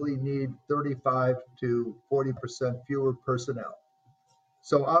probably need 35 to 40% fewer personnel.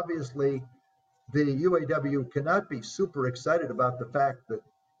 So obviously, the UAW cannot be super excited about the fact that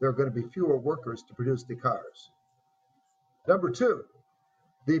there are going to be fewer workers to produce the cars. Number two,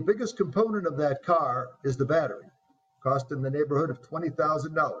 the biggest component of that car is the battery, cost in the neighborhood of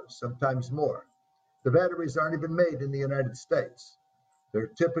 $20,000, sometimes more. The batteries aren't even made in the United States. They're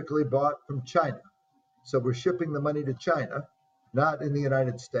typically bought from China. So we're shipping the money to China, not in the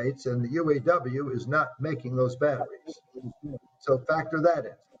United States, and the UAW is not making those batteries. So factor that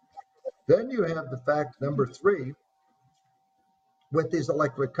in. Then you have the fact, number three, with these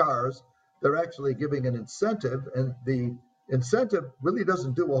electric cars, they're actually giving an incentive, and the incentive really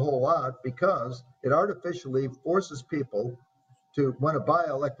doesn't do a whole lot because it artificially forces people to want to buy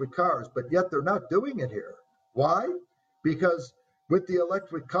electric cars, but yet they're not doing it here. Why? Because with the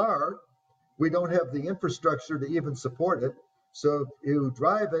electric car, we don't have the infrastructure to even support it. So if you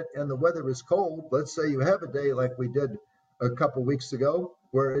drive it and the weather is cold, let's say you have a day like we did a couple weeks ago,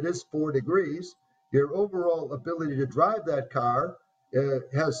 where it is 4 degrees, your overall ability to drive that car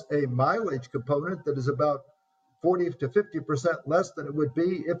has a mileage component that is about 40 to 50% less than it would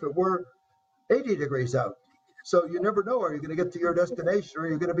be if it were 80 degrees out. So you never know, are you going to get to your destination or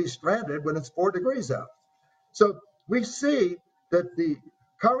are you going to be stranded when it's 4 degrees out? So we see that the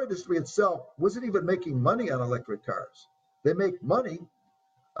car industry itself wasn't even making money on electric cars. They make money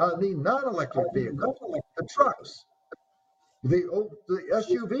on the non-electric vehicles, the trucks, the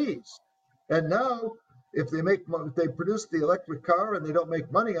SUVs. And now, if they produce the electric car and they don't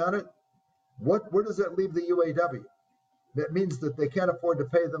make money on it, where does that leave the UAW? That means that they can't afford to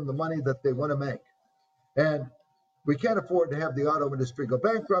pay them the money that they want to make. And we can't afford to have the auto industry go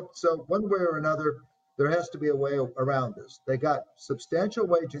bankrupt. So one way or another, there has to be a way around this. They got substantial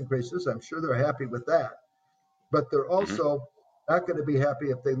wage increases. I'm sure they're happy with that. But they're also not going to be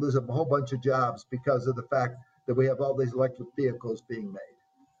happy if they lose a whole bunch of jobs because of the fact that we have all these electric vehicles being made.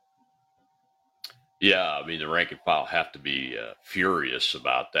 Yeah, I mean, the rank and file have to be furious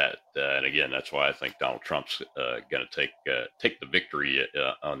about that. And again, that's why I think Donald Trump's going to take the victory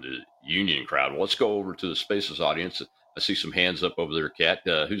on the union crowd. Well, let's go over to the Spaces audience. I see some hands up over there, Kat.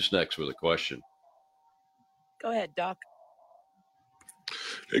 Who's next with a question? Go ahead, Doc.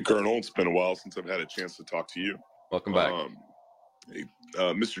 Hey, Colonel. It's been a while since I've had a chance to talk to you. Welcome back. Hey,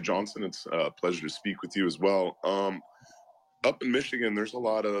 Mr. Johnson, it's a pleasure to speak with you as well. Up in Michigan, there's a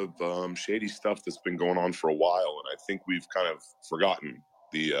lot of shady stuff that's been going on for a while, and I think we've kind of forgotten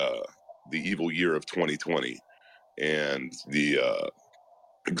the evil year of 2020 and the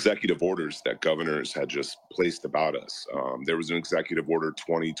executive orders that governors had just placed about us. There was an executive order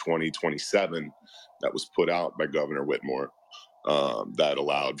 2020-27 that was put out by Governor Whitmore that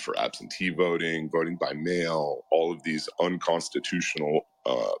allowed for absentee voting, voting by mail, all of these unconstitutional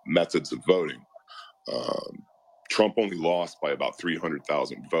methods of voting. Trump only lost by about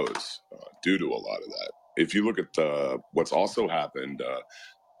 300,000 votes due to a lot of that. If you look at what's also happened,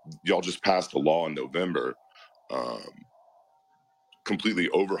 y'all just passed a law in November completely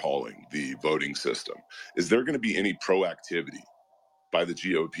overhauling the voting system. Is there going to be any proactivity by the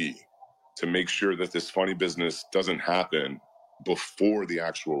GOP to make sure that this funny business doesn't happen before the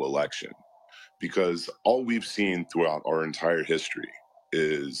actual election? Because all we've seen throughout our entire history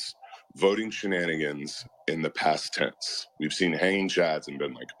is voting shenanigans in the past tense. We've seen hanging chads and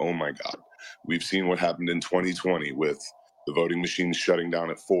been like, oh my God. We've seen what happened in 2020 with the voting machines shutting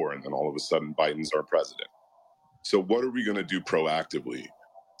down at 4, and then all of a sudden Biden's our president. So what are we going to do proactively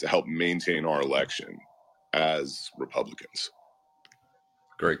to help maintain our election as Republicans?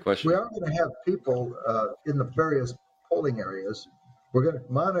 Great question. We are going to have people in the various polling areas. We're going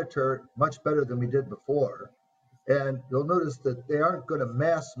to monitor much better than we did before. And you'll notice that they aren't going to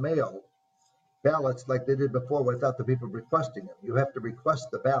mass mail ballots like they did before without the people requesting them. You have to request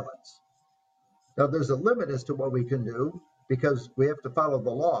the ballots. Now, there's a limit as to what we can do because we have to follow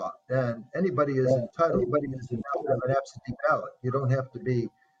the law, and anybody is entitled to have an absentee ballot. You don't have to be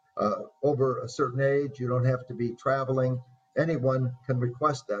over a certain age. You don't have to be traveling. Anyone can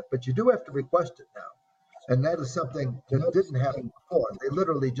request that, but you do have to request it now. And that is something that didn't happen before. They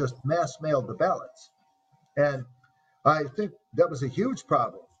literally just mass mailed the ballots. And I think that was a huge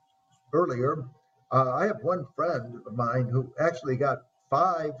problem earlier. I have one friend of mine who actually got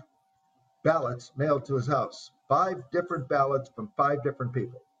 5 ballots mailed to his house, 5 different ballots from 5 different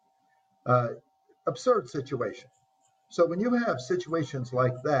people. Absurd situation. So when you have situations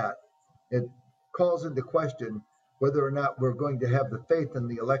like that, it calls into question whether or not we're going to have the faith in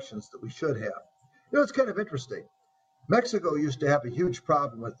the elections that we should have. You know, it's kind of interesting. Mexico used to have a huge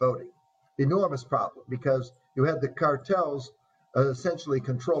problem with voting, enormous problem, because you had the cartels essentially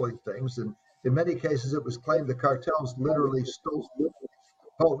controlling things. And in many cases, it was claimed the cartels literally stole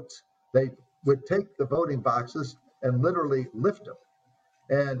votes. They would take the voting boxes and literally lift them.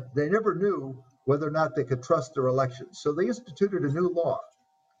 And they never knew whether or not they could trust their elections. So they instituted a new law.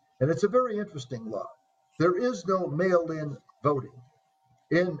 And it's a very interesting law. There is no mail-in voting.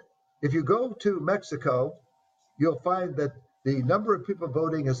 If you go to Mexico, you'll find that the number of people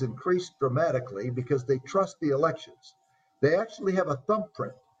voting has increased dramatically because they trust the elections. They actually have a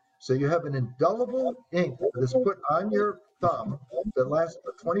thumbprint. So you have an indelible ink that is put on your thumb that lasts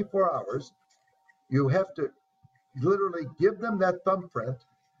for 24 hours. You have to literally give them that thumbprint,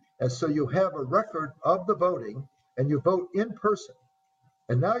 and so you have a record of the voting, and you vote in person.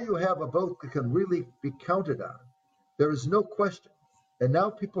 And now you have a vote that can really be counted on. There is no question. And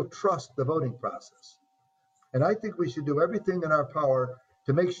now people trust the voting process. And I think we should do everything in our power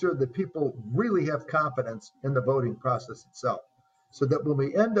to make sure that people really have confidence in the voting process itself, so that when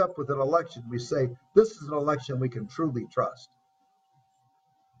we end up with an election, we say, this is an election we can truly trust.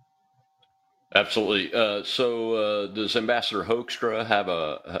 Absolutely. So does Ambassador Hoekstra have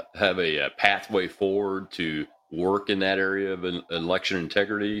a pathway forward to work in that area of election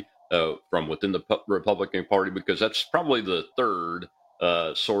integrity from within the Republican Party? Because that's probably the third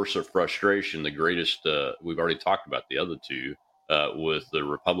source of frustration. The greatest, we've already talked about the other two, with the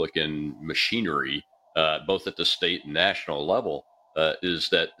Republican machinery, both at the state and national level, is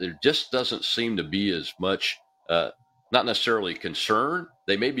that there just doesn't seem to be as much, not necessarily concern.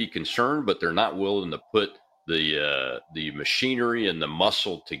 They may be concerned, but they're not willing to put the machinery and the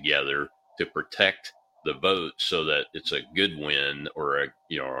muscle together to protect the vote so that it's a good win or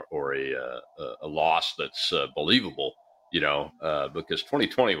a loss that's believable. Because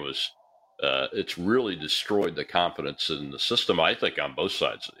 2020 was, it's really destroyed the confidence in the system, I think, on both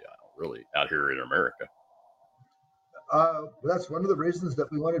sides of the aisle, really, out here in America. That's one of the reasons that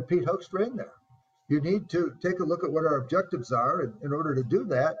we wanted Pete Hoekstra in there. You need to take a look at what our objectives are. And in order to do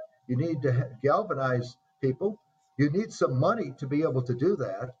that, you need to galvanize people. You need some money to be able to do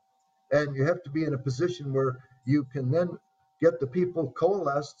that. And you have to be in a position where you can then get the people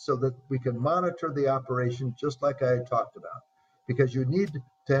coalesced so that we can monitor the operation just like I had talked about. Because you need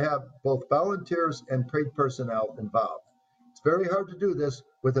to have both volunteers and paid personnel involved. It's very hard to do this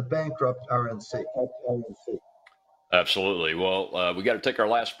with a bankrupt RNC. Absolutely. Well, we got to take our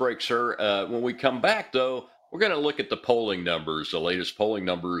last break, sir. When we come back, though, we're going to look at the polling numbers, the latest polling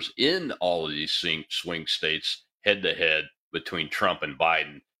numbers in all of these swing states, head to head between Trump and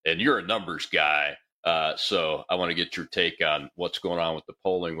Biden. And you're a numbers guy. So I want to get your take on what's going on with the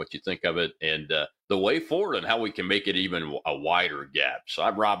polling, what you think of it, and the way forward and how we can make it even a wider gap. So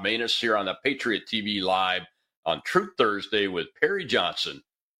I'm Rob Maness here on the Patriot TV Live on Truth Thursday with Perry Johnson,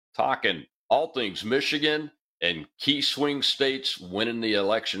 talking all things Michigan and key swing states winning the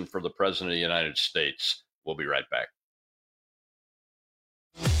election for the President of the United States. We'll be right back.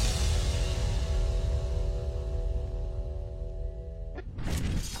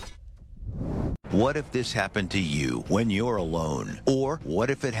 What if this happened to you when you're alone? Or what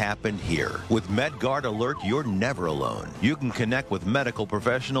if it happened here? With MedGuard Alert, you're never alone. You can connect with medical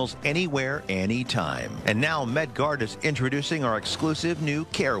professionals anywhere, anytime. And now MedGuard is introducing our exclusive new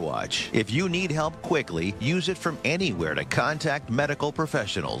Care Watch. If you need help quickly, use it from anywhere to contact medical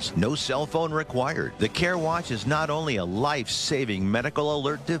professionals. No cell phone required. The Care Watch is not only a life-saving medical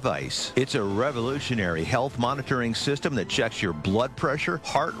alert device, it's a revolutionary health monitoring system that checks your blood pressure,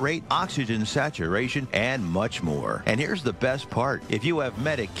 heart rate, oxygen saturation, and much more. And here's the best part. If you have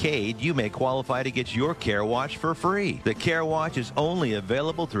Medicaid, you may qualify to get your Care Watch for free. The Care Watch is only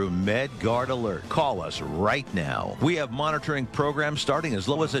available through MedGuard Alert. Call us right now. We have monitoring programs starting as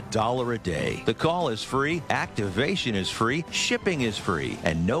low as $1 a day. The call is free, activation is free, shipping is free,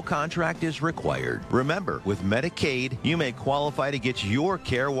 and no contract is required. Remember, with Medicaid, you may qualify to get your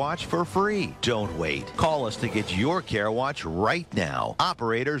Care Watch for free. Don't wait. Call us to get your Care Watch right now.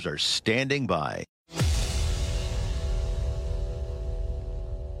 Operators are standing by.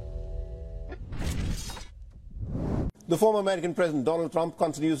 The former American President Donald Trump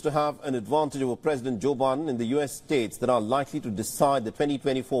continues to have an advantage over President Joe Biden in the U.S. states that are likely to decide the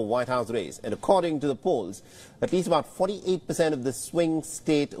 2024 White House race. And according to the polls, at least about 48% of the swing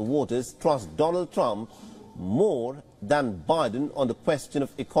state voters trust Donald Trump more than Biden on the question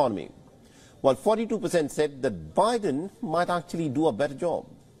of economy, while 42% said that Biden might actually do a better job.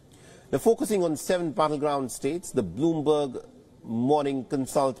 Now, focusing on 7 battleground states, the Bloomberg Morning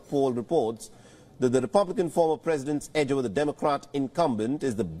Consult poll reports that the Republican former president's edge over the Democrat incumbent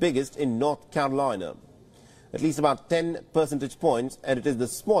is the biggest in North Carolina, at least about 10 percentage points, and it is the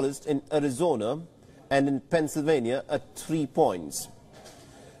smallest in Arizona and in Pennsylvania at 3 points.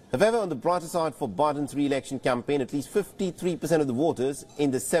 However, on the brighter side for Biden's re-election campaign, at least 53% of the voters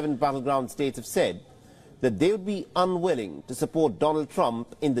in the 7 battleground states have said that they would be unwilling to support Donald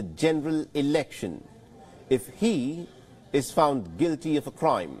Trump in the general election if he is found guilty of a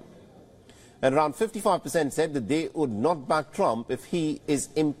crime. And around 55% said that they would not back Trump if he is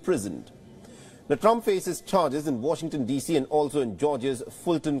imprisoned. Now, Trump faces charges in Washington, D.C. and also in Georgia's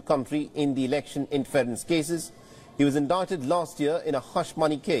Fulton County in the election interference cases. He was indicted last year in a hush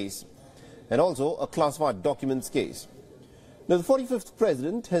money case and also a classified documents case. Now, the 45th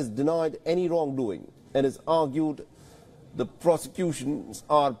president has denied any wrongdoing and has argued the prosecutions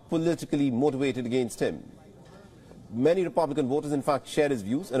are politically motivated against him. Many Republican voters, in fact, share his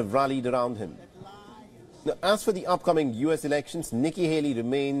views and have rallied around him. Now, as for the upcoming U.S. elections, Nikki Haley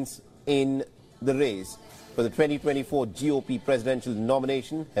remains in the race for the 2024 GOP presidential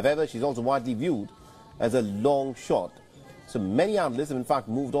nomination. However, she's also widely viewed as a long shot. So many analysts have, in fact,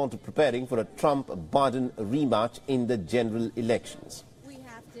 moved on to preparing for a Trump-Biden rematch in the general elections. We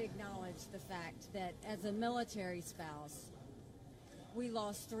have to acknowledge the fact that as a military spouse, we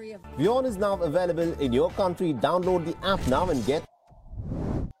lost 3 of them. WION is now available in your country. Download the app now and get.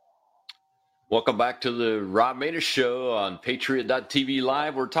 Welcome back to the Rob Maness Show on Patriot.tv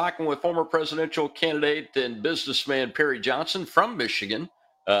Live. We're talking with former presidential candidate and businessman Perry Johnson from Michigan,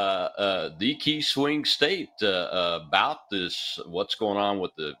 the key swing state, about this, what's going on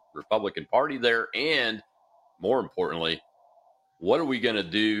with the Republican Party there, and more importantly, what are we going to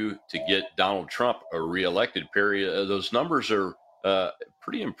do to get Donald Trump reelected, Perry? Those numbers are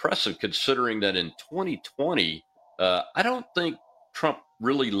pretty impressive considering that in 2020, I don't think Trump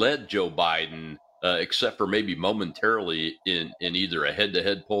really led Joe Biden, except for maybe momentarily in either a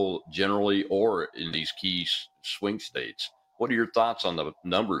head-to-head poll generally or in these key swing states. What are your thoughts on the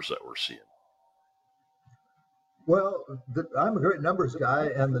numbers that we're seeing? Well, I'm a great numbers guy,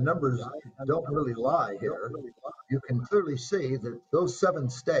 and the numbers don't really lie here. You can clearly see that those 7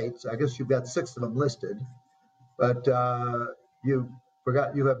 states, I guess you've got 6 of them listed, but you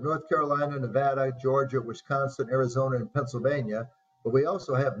forgot you have North Carolina, Nevada, Georgia, Wisconsin, Arizona, and Pennsylvania, but we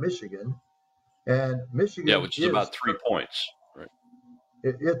also have Michigan. And Michigan, yeah, which is about 3 points. Right.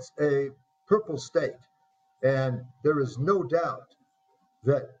 It's a purple state, and there is no doubt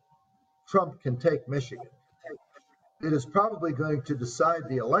that Trump can take Michigan. It is probably going to decide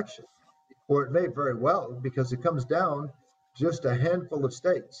the election, or it may very well, because it comes down to just a handful of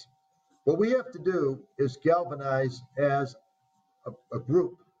states. What we have to do is galvanize as a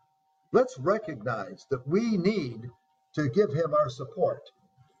group Let's recognize that we need to give him our support.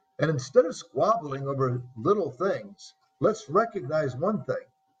 And instead of squabbling over little things, let's recognize one thing.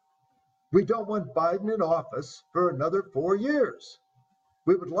 We don't want Biden in office for another 4 years.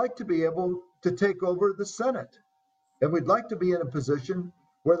 We would like to be able to take over the Senate. And we'd like to be in a position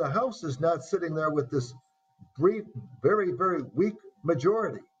where the House is not sitting there with this brief, very, very weak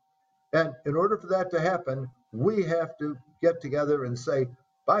majority. And in order for that to happen, we have to get together and say,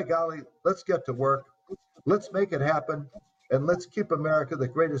 by golly, let's get to work. Let's make it happen. And let's keep America the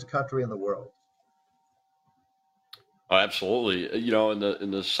greatest country in the world. Oh, absolutely. You know,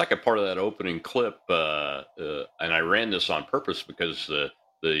 in the second part of that opening clip, and I ran this on purpose because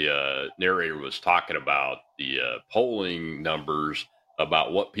the narrator was talking about the polling numbers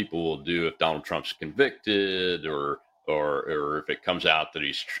about what people will do if Donald Trump's convicted, or if it comes out that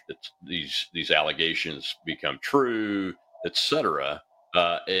these allegations become true, etc.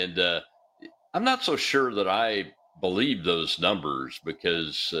 And I'm not so sure that I believe those numbers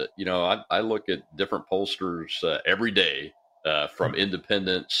because, you know, I look at different pollsters every day, from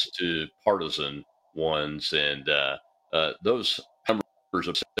independents to partisan ones. And those numbers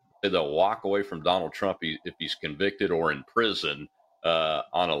of say they'll walk away from Donald Trump if he's convicted or in prison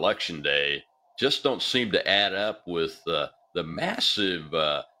on election day just don't seem to add up with the massive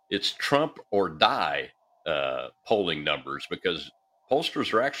it's Trump or die polling numbers, because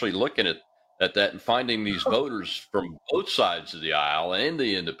pollsters are actually looking at that and finding these voters from both sides of the aisle and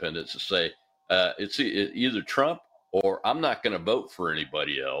the independents to say it's either Trump or I'm not going to vote for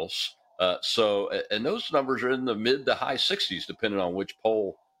anybody else. And those numbers are in the mid to high 60s, depending on which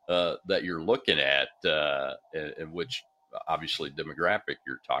poll that you're looking at, and which obviously demographic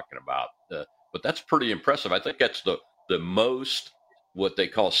you're talking about. But that's pretty impressive. I think that's the most what they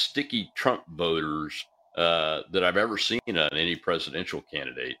call sticky Trump voters that I've ever seen on any presidential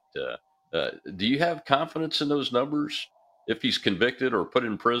candidate. Do you have confidence in those numbers if he's convicted or put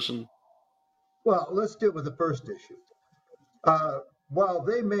in prison? Well, let's deal with the first issue. While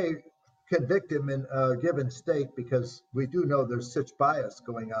they may convict him in a given state, because we do know there's such bias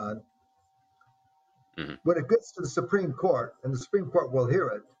going on, when it gets to the Supreme Court, and the Supreme Court will hear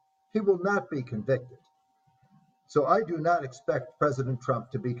it, he will not be convicted. So I do not expect President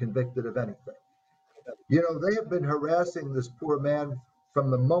Trump to be convicted of anything. You know, they have been harassing this poor man from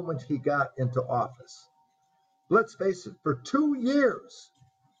the moment he got into office. Let's face it, for 2 years,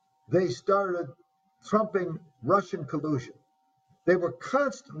 they started trumping Russian collusion. They were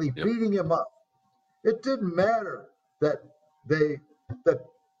constantly beating him up. It didn't matter that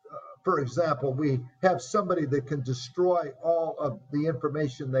for example, we have somebody that can destroy all of the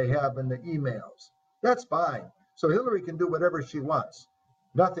information they have in the emails. That's fine. So Hillary can do whatever she wants.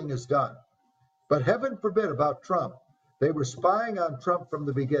 Nothing is done. But heaven forbid about Trump. They were spying on Trump from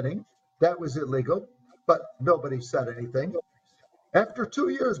the beginning. That was illegal, but nobody said anything. After 2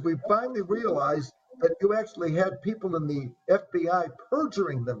 years, we finally realized that you actually had people in the FBI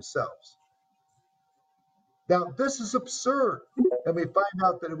perjuring themselves. Now, this is absurd, and we find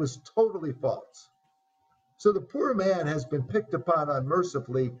out that it was totally false. So the poor man has been picked upon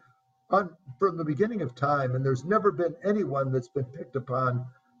unmercifully from the beginning of time, and there's never been anyone that's been picked upon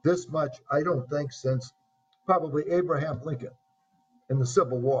this much, I don't think, since probably Abraham Lincoln in the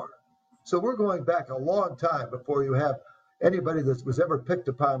Civil War. So we're going back a long time before you have anybody that was ever picked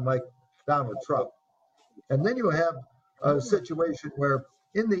upon like Donald Trump. And then you have a situation where,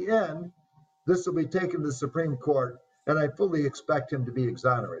 in the end, this will be taken to the Supreme Court, and I fully expect him to be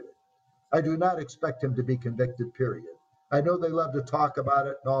exonerated. I do not expect him to be convicted, period. I know they love to talk about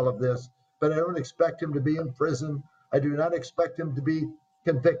it and all of this, but I don't expect him to be in prison. I do not expect him to be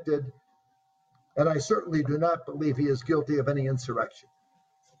convicted, and I certainly do not believe he is guilty of any insurrection.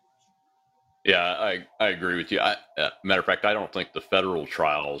 Yeah, I agree with you. Matter of fact, I don't think the federal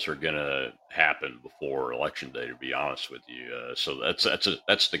trials are going to happen before Election Day, to be honest with you. So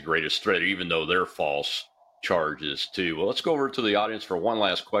that's the greatest threat, even though they're false charges too. Well, let's go over to the audience for one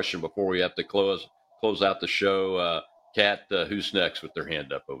last question before we have to close out the show. Kat, who's next with their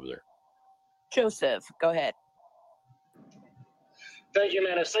hand up over there? Joseph, go ahead. Thank you,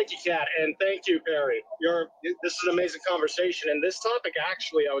 Maness. Thank you, Kat. And thank you, Perry. This is an amazing conversation. And this topic,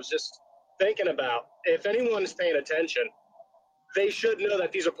 actually, I was just thinking about, if anyone is paying attention, they should know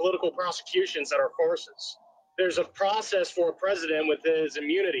that these are political prosecutions that are farces. There's a process for a president with his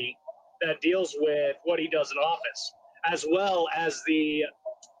immunity that deals with what he does in office, as well as the,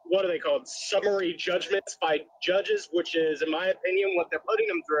 what are they called, summary judgments by judges, which is, in my opinion, what they're putting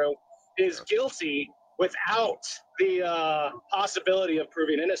him through is guilty without the possibility of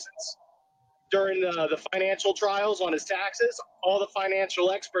proving innocence. during the financial trials on his taxes, all the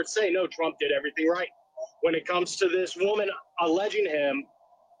financial experts say, no, Trump did everything right. When it comes to this woman alleging him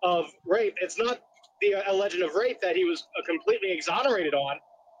of rape, it's not the alleging of rape that he was completely exonerated on.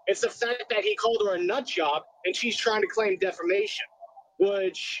 It's the fact that he called her a nut job and she's trying to claim defamation,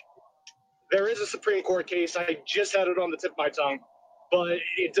 which there is a Supreme Court case. I just had it on the tip of my tongue, but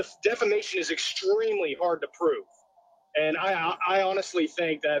defamation is extremely hard to prove. And I honestly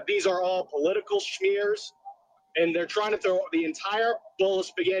think that these are all political smears, and they're trying to throw the entire bowl of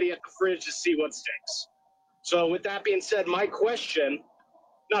spaghetti at the fridge to see what sticks. So with that being said, my question,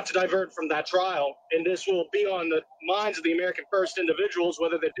 not to divert from that trial, and this will be on the minds of the American First individuals,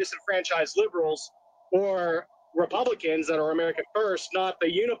 whether they're disenfranchised liberals or Republicans that are American First, not the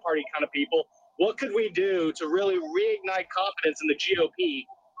uniparty kind of people. What could we do to really reignite confidence in the GOP?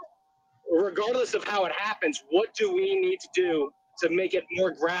 Regardless of how it happens, what do we need to do to make it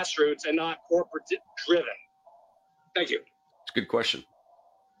more grassroots and not corporate driven? Thank you. It's a good question.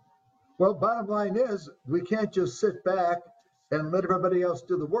 Well, bottom line is we can't just sit back and let everybody else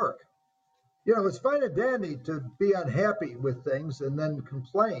do the work. You know, it's fine and dandy to be unhappy with things and then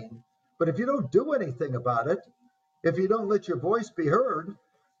complain. But if you don't do anything about it, if you don't let your voice be heard,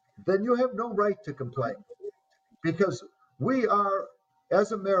 then you have no right to complain. Because we are,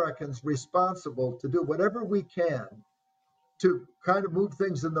 as Americans, responsible to do whatever we can to kind of move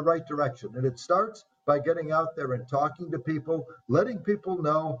things in the right direction. And it starts by getting out there and talking to people, letting people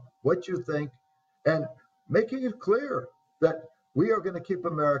know what you think, and making it clear that we are going to keep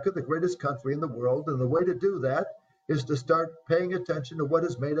America the greatest country in the world. And the way to do that is to start paying attention to what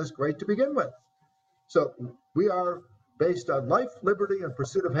has made us great to begin with. So we are, based on life, liberty, and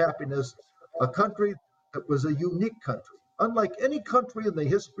pursuit of happiness, a country that was a unique country. Unlike any country in the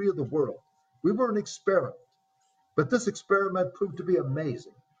history of the world, we were an experiment. But this experiment proved to be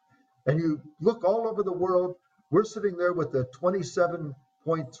amazing. And you look all over the world, we're sitting there with a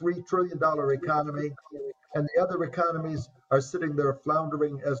 $27.3 trillion economy, and the other economies are sitting there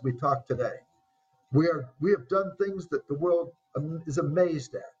floundering as we talk today. We have done things that the world is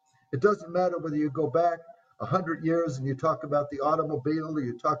amazed at. It doesn't matter whether you go back 100 years and you talk about the automobile, or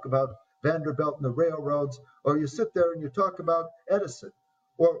you talk about Vanderbilt and the railroads, or you sit there and you talk about Edison,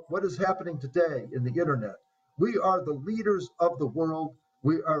 or what is happening today in the internet. We are the leaders of the world.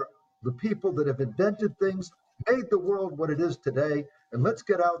 We are the people that have invented things, made the world what it is today, and let's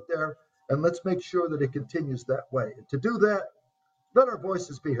get out there and let's make sure that it continues that way. And to do that, let our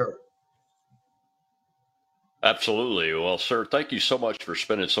voices be heard. Absolutely. Well, sir, thank you so much for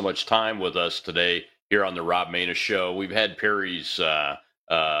spending so much time with us today here on the Rob Maness Show. We've had Perry's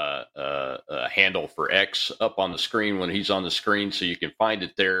handle for X up on the screen when he's on the screen, so you can find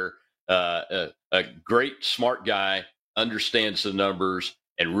it there. A great, smart guy, understands the numbers,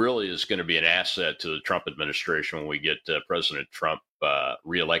 and really is going to be an asset to the Trump administration when we get President Trump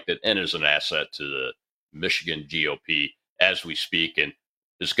reelected, and is an asset to the Michigan GOP as we speak, and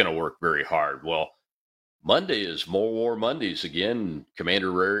is going to work very hard. Well, Monday is More War Mondays again.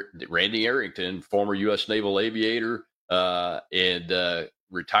 Commander Randy Arrington, former U.S. Naval aviator and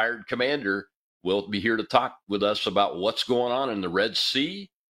retired commander, will be here to talk with us about what's going on in the Red Sea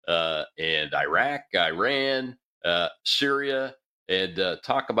and Iraq, Iran, Syria, and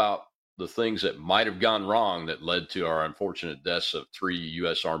talk about the things that might have gone wrong that led to our unfortunate deaths of 3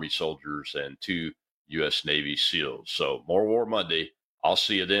 U.S. Army soldiers and 2 U.S. Navy SEALs. So More War Monday. I'll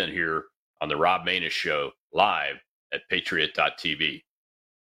see you then here on the Rob Maness Show live at Patriot.tv.